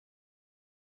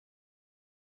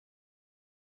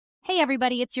Hey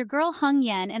everybody, it's your girl Hung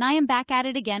Yen, and I am back at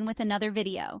it again with another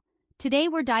video. Today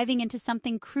we're diving into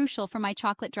something crucial for my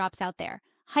chocolate drops out there: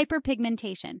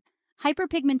 hyperpigmentation.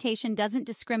 Hyperpigmentation doesn't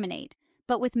discriminate,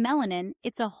 but with melanin,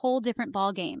 it's a whole different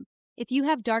ballgame. If you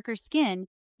have darker skin,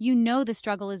 you know the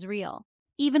struggle is real.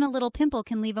 Even a little pimple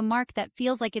can leave a mark that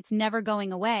feels like it's never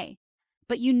going away.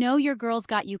 But you know your girl's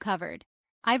got you covered.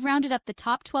 I've rounded up the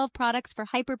top 12 products for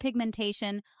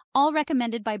hyperpigmentation, all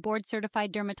recommended by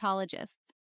board-certified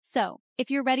dermatologists. So, if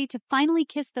you're ready to finally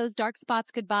kiss those dark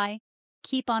spots goodbye,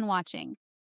 keep on watching.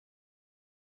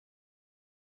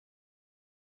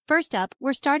 First up,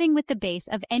 we're starting with the base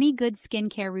of any good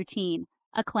skincare routine,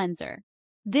 a cleanser.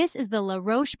 This is the La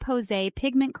Roche-Posay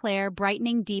Pigmentclar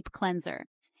Brightening Deep Cleanser.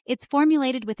 It's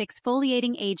formulated with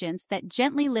exfoliating agents that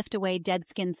gently lift away dead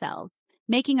skin cells,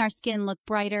 making our skin look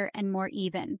brighter and more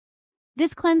even.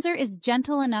 This cleanser is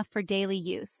gentle enough for daily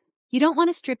use. You don't want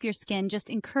to strip your skin, just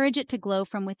encourage it to glow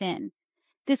from within.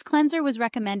 This cleanser was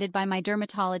recommended by my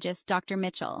dermatologist, Dr.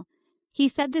 Mitchell. He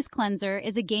said this cleanser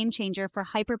is a game changer for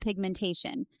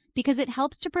hyperpigmentation because it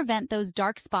helps to prevent those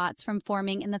dark spots from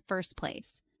forming in the first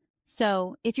place.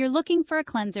 So, if you're looking for a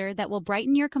cleanser that will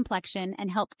brighten your complexion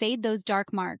and help fade those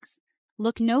dark marks,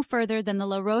 look no further than the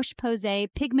La Roche-Posay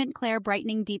Pigmentclar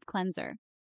Brightening Deep Cleanser.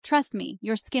 Trust me,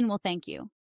 your skin will thank you.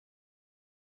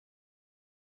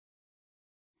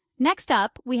 Next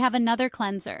up, we have another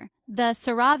cleanser, the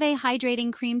CeraVe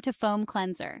Hydrating Cream to Foam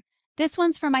Cleanser. This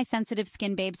one's for my sensitive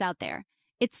skin babes out there.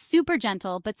 It's super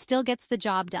gentle, but still gets the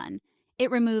job done. It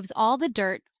removes all the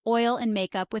dirt, oil, and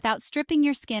makeup without stripping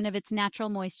your skin of its natural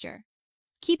moisture.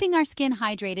 Keeping our skin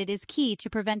hydrated is key to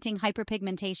preventing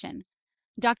hyperpigmentation.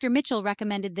 Dr. Mitchell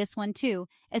recommended this one too,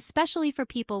 especially for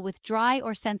people with dry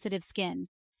or sensitive skin.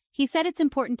 He said it's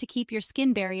important to keep your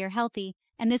skin barrier healthy,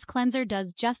 and this cleanser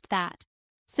does just that.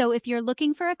 So if you're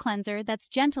looking for a cleanser that's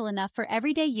gentle enough for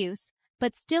everyday use,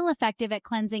 but still effective at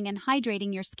cleansing and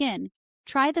hydrating your skin,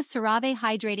 try the CeraVe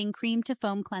Hydrating Cream to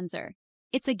Foam Cleanser.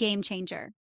 It's a game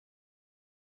changer.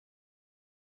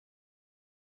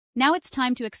 Now it's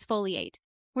time to exfoliate.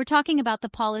 We're talking about the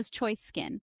Paula's Choice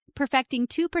Skin, perfecting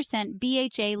 2%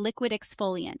 BHA liquid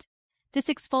exfoliant. This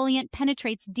exfoliant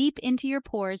penetrates deep into your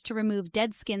pores to remove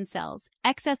dead skin cells,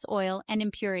 excess oil, and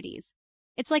impurities.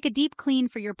 It's like a deep clean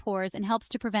for your pores and helps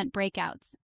to prevent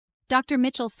breakouts. Dr.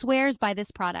 Mitchell swears by this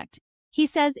product. He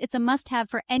says it's a must-have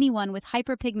for anyone with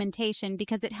hyperpigmentation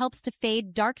because it helps to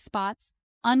fade dark spots,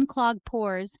 unclog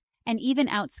pores, and even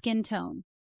out skin tone.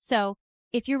 So,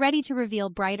 if you're ready to reveal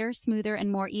brighter, smoother, and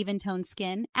more even-toned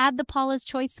skin, add the Paula's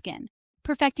Choice Skin,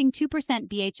 perfecting 2%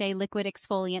 BHA liquid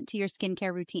exfoliant to your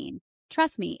skincare routine.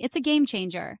 Trust me, it's a game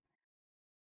changer.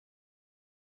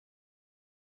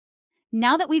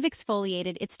 Now that we've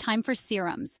exfoliated, it's time for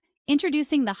serums.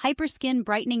 Introducing the Hyperskin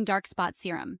Brightening Dark Spot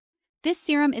Serum. This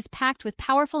serum is packed with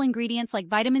powerful ingredients like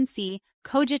vitamin C,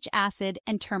 kojic acid,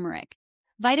 and turmeric.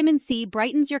 Vitamin C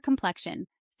brightens your complexion,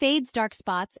 fades dark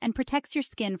spots, and protects your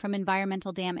skin from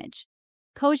environmental damage.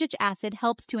 Kojic acid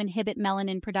helps to inhibit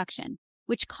melanin production,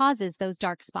 which causes those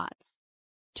dark spots.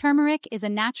 Turmeric is a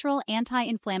natural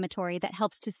anti-inflammatory that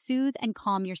helps to soothe and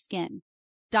calm your skin.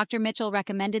 Dr. Mitchell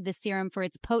recommended this serum for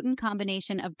its potent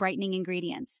combination of brightening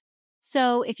ingredients.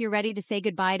 So, if you're ready to say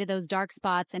goodbye to those dark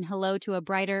spots and hello to a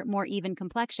brighter, more even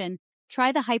complexion,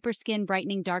 try the Hyperskin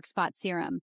Brightening Dark Spot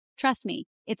Serum. Trust me,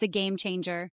 it's a game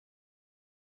changer.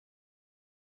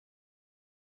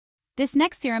 This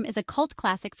next serum is a cult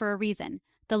classic for a reason,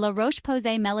 the La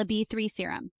Roche-Posay Mela B3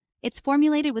 Serum. It's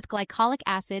formulated with glycolic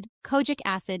acid, kojic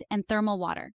acid, and thermal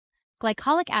water.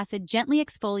 Glycolic acid gently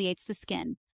exfoliates the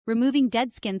skin, removing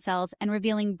dead skin cells and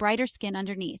revealing brighter skin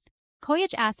underneath.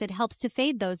 Kojic acid helps to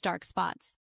fade those dark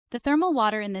spots. The thermal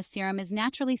water in this serum is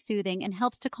naturally soothing and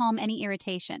helps to calm any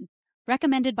irritation.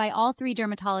 Recommended by all 3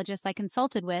 dermatologists I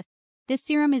consulted with, this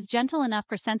serum is gentle enough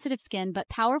for sensitive skin but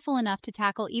powerful enough to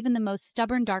tackle even the most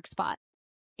stubborn dark spot.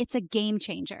 It's a game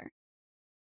changer.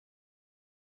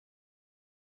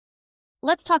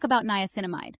 Let's talk about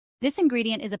niacinamide. This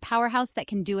ingredient is a powerhouse that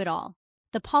can do it all.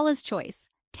 The Paula's Choice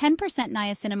 10%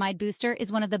 niacinamide booster is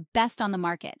one of the best on the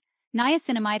market.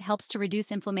 Niacinamide helps to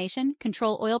reduce inflammation,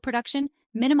 control oil production,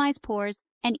 minimize pores,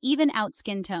 and even out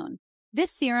skin tone. This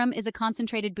serum is a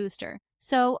concentrated booster,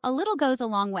 so a little goes a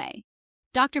long way.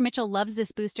 Dr. Mitchell loves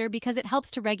this booster because it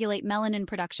helps to regulate melanin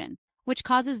production, which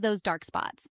causes those dark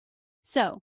spots.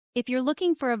 So, if you're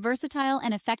looking for a versatile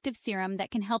and effective serum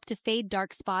that can help to fade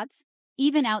dark spots,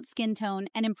 even out skin tone,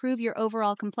 and improve your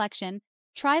overall complexion,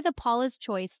 try the Paula's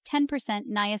Choice 10%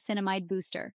 Niacinamide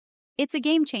Booster. It's a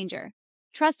game changer.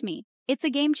 Trust me, it's a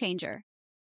game changer.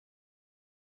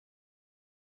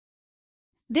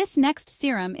 This next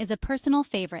serum is a personal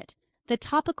favorite, the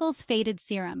Topicals Faded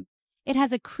Serum. It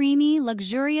has a creamy,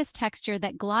 luxurious texture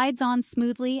that glides on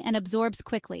smoothly and absorbs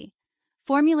quickly.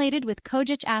 Formulated with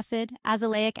kojic acid,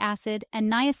 azelaic acid, and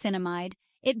niacinamide,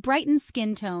 it brightens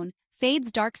skin tone,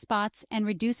 fades dark spots, and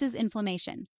reduces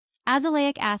inflammation.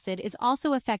 Azelaic acid is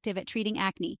also effective at treating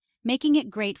acne, making it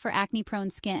great for acne-prone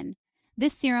skin.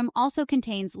 This serum also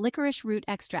contains licorice root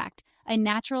extract, a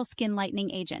natural skin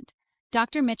lightening agent.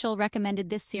 Dr. Mitchell recommended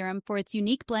this serum for its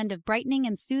unique blend of brightening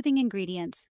and soothing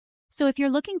ingredients. So if you're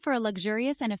looking for a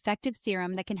luxurious and effective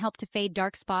serum that can help to fade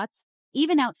dark spots,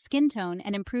 even out skin tone,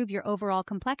 and improve your overall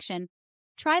complexion,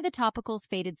 try the Topicals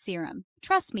Faded Serum.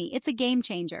 Trust me, it's a game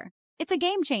changer. It's a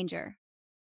game changer.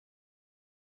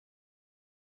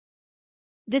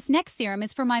 This next serum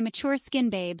is for my mature skin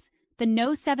babes, the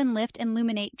No 7 Lift and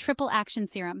Luminate Triple Action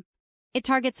Serum. It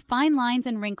targets fine lines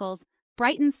and wrinkles,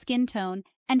 brightens skin tone,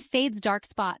 and fades dark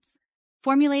spots.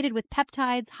 Formulated with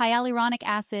peptides, hyaluronic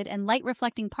acid, and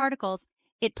light-reflecting particles,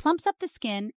 it plumps up the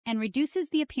skin and reduces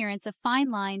the appearance of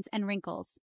fine lines and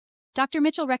wrinkles. Dr.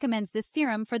 Mitchell recommends this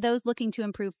serum for those looking to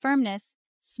improve firmness,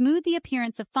 smooth the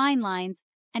appearance of fine lines,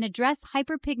 and address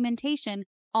hyperpigmentation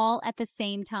all at the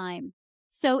same time.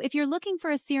 So if you're looking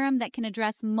for a serum that can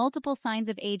address multiple signs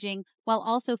of aging while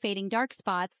also fading dark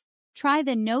spots, try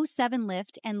the No 7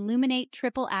 Lift and Luminate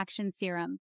Triple Action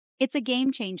Serum. It's a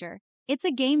game changer. It's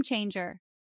a game changer.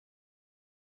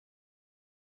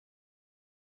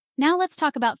 Now let's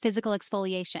talk about physical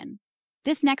exfoliation.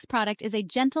 This next product is a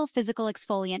gentle physical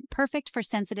exfoliant perfect for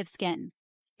sensitive skin.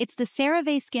 It's the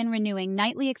CeraVe Skin Renewing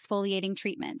Nightly Exfoliating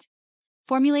Treatment.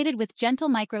 Formulated with gentle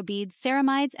microbeads,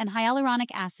 ceramides, and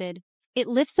hyaluronic acid, it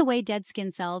lifts away dead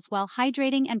skin cells while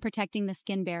hydrating and protecting the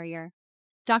skin barrier.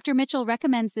 Dr. Mitchell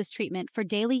recommends this treatment for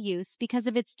daily use because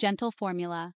of its gentle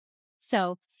formula.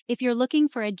 So, if you're looking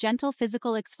for a gentle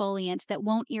physical exfoliant that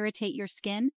won't irritate your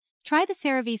skin, try the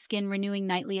CeraVe Skin Renewing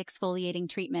Nightly Exfoliating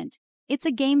Treatment. It's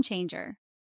a game changer.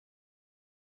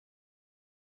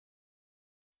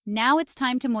 Now it's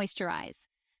time to moisturize.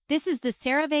 This is the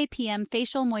CeraVe PM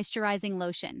Facial Moisturizing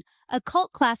Lotion, a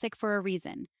cult classic for a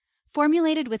reason.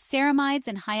 Formulated with ceramides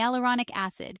and hyaluronic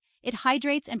acid, it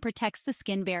hydrates and protects the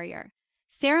skin barrier.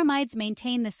 Ceramides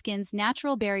maintain the skin's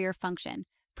natural barrier function,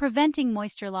 preventing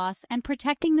moisture loss and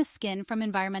protecting the skin from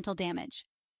environmental damage.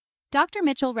 Dr.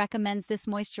 Mitchell recommends this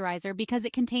moisturizer because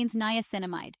it contains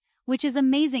niacinamide, which is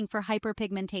amazing for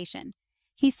hyperpigmentation.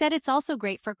 He said it's also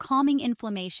great for calming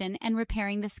inflammation and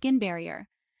repairing the skin barrier.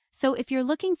 So if you're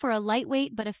looking for a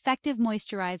lightweight but effective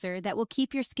moisturizer that will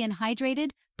keep your skin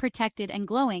hydrated, protected, and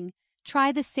glowing,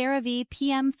 try the CeraVe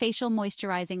PM Facial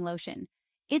Moisturizing Lotion.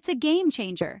 It's a game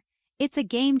changer. It's a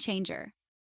game changer.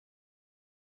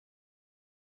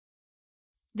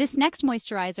 This next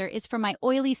moisturizer is for my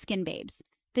oily skin babes,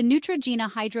 the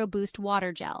Neutrogena Hydro Boost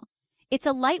Water Gel. It's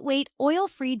a lightweight,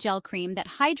 oil-free gel cream that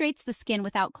hydrates the skin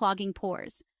without clogging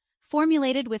pores.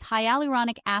 Formulated with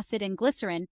hyaluronic acid and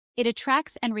glycerin, it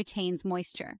attracts and retains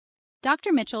moisture.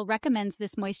 Dr. Mitchell recommends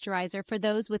this moisturizer for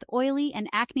those with oily and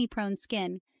acne-prone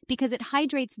skin because it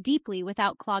hydrates deeply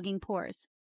without clogging pores.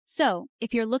 So,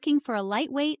 if you're looking for a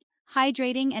lightweight,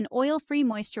 hydrating, and oil-free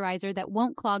moisturizer that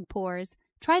won't clog pores,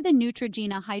 try the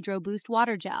Neutrogena Hydro Boost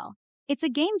Water Gel. It's a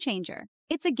game changer.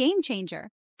 It's a game changer.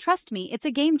 Trust me, it's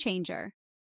a game changer.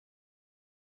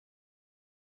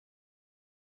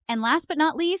 And last but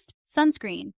not least,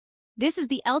 sunscreen. This is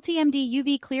the LTMD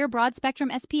UV Clear Broad Spectrum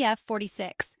SPF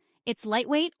 46. It's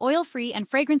lightweight, oil-free, and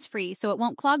fragrance-free so it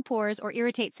won't clog pores or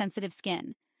irritate sensitive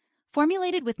skin.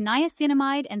 Formulated with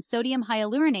niacinamide and sodium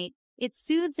hyaluronate, it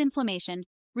soothes inflammation,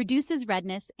 reduces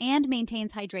redness, and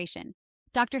maintains hydration.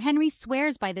 Dr. Henry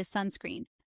swears by this sunscreen.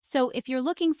 So if you're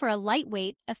looking for a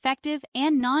lightweight, effective,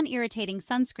 and non-irritating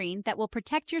sunscreen that will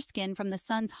protect your skin from the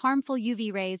sun's harmful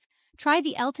UV rays, try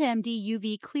the LTMD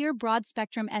UV Clear Broad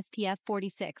Spectrum SPF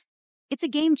 46. It's a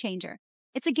game changer.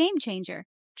 It's a game changer.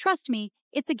 Trust me,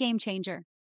 it's a game changer.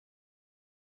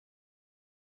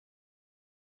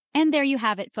 And there you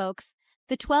have it, folks.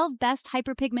 The 12 best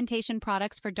hyperpigmentation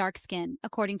products for dark skin,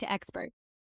 according to experts.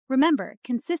 Remember,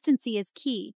 consistency is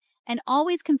key, and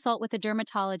always consult with a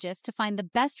dermatologist to find the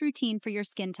best routine for your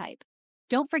skin type.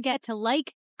 Don't forget to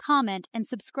like, comment, and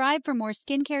subscribe for more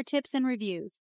skincare tips and reviews.